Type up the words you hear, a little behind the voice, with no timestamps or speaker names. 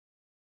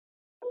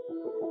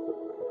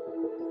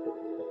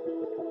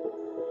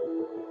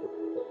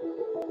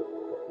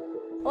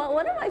Well,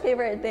 one of my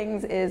favorite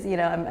things is,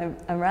 I'm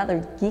a rather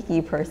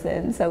geeky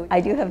person, so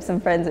I do have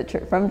some friends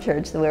from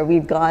church where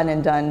we've gone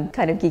and done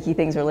kind of geeky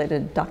things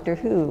related to Doctor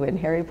Who and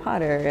Harry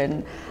Potter,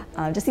 and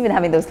just even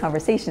having those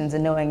conversations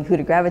and knowing who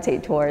to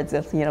gravitate towards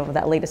if,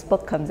 that latest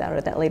book comes out or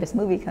that latest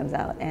movie comes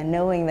out, and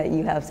knowing that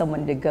you have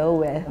someone to go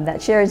with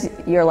that shares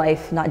your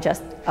life, not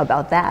just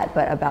about that,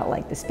 but about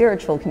like the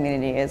spiritual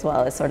community as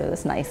well, as sort of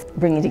this nice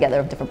bringing together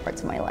of different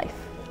parts of my life.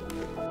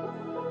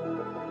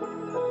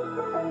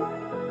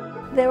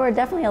 There were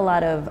definitely a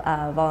lot of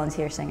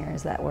volunteer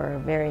singers that were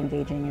very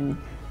engaging and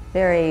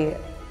very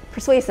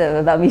persuasive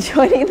about me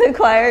joining the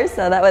choir,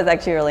 so that was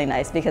actually really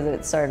nice because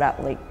it started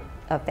out like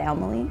a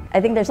family. I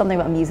think there's something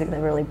about music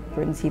that really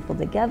brings people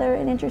together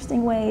in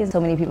interesting ways.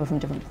 So many people from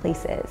different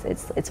places.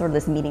 It's sort of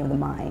this meeting of the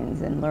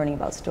minds and learning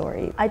about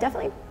stories. I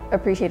definitely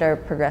appreciate our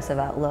progressive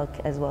outlook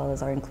as well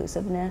as our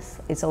inclusiveness.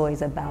 It's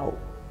always about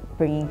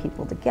bringing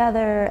people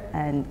together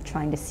and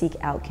trying to seek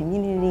out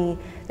community.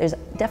 There's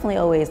definitely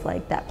always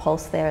like that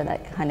pulse there,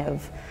 that kind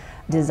of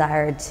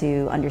desire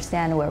to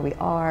understand where we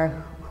are,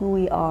 who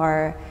we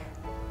are,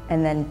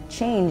 and then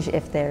change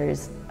if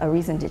there's a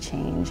reason to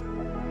change.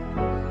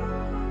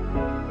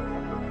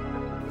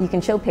 You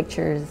can show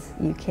pictures,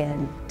 you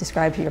can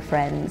describe to your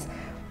friends,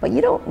 but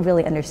you don't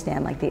really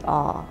understand like the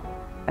awe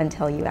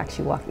until you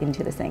actually walk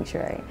into the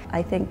sanctuary.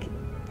 I think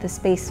the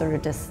space sort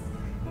of just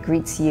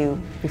greets you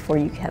before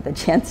you have the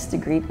chance to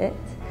greet it.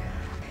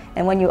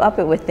 And when you up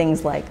it with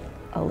things like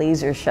a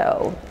laser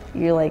show,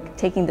 you're like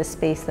taking the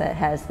space that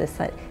has this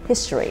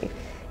history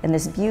and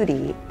this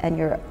beauty, and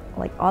you're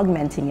like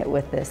augmenting it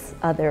with this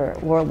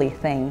otherworldly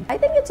thing. I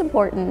think it's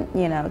important,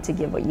 to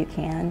give what you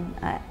can.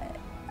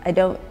 I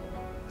don't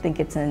think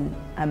it's an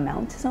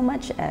amount so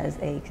much as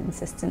a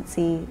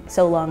consistency.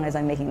 So long as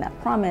I'm making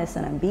that promise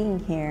and I'm being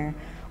here,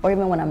 or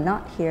even when I'm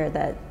not here,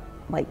 that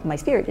like my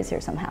spirit is here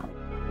somehow.